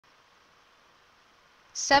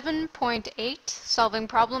7.8, solving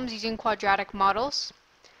problems using quadratic models.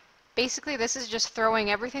 Basically, this is just throwing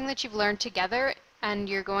everything that you've learned together, and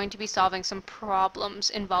you're going to be solving some problems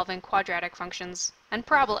involving quadratic functions and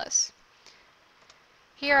parabolas.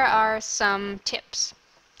 Here are some tips.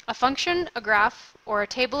 A function, a graph, or a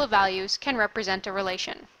table of values can represent a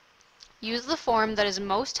relation. Use the form that is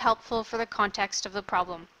most helpful for the context of the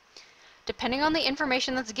problem. Depending on the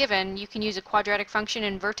information that's given, you can use a quadratic function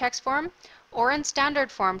in vertex form or in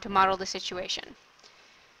standard form to model the situation.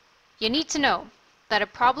 You need to know that a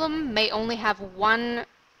problem may only have one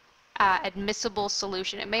admissible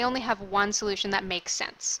solution. It may only have one solution that makes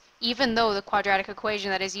sense, even though the quadratic equation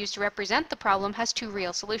that is used to represent the problem has two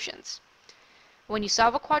real solutions. When you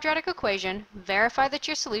solve a quadratic equation, verify that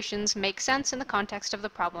your solutions make sense in the context of the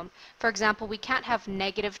problem. For example, we can't have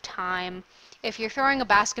negative time. If you're throwing a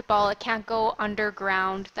basketball, it can't go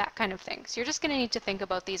underground, that kind of thing. So you're just going to need to think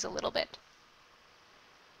about these a little bit.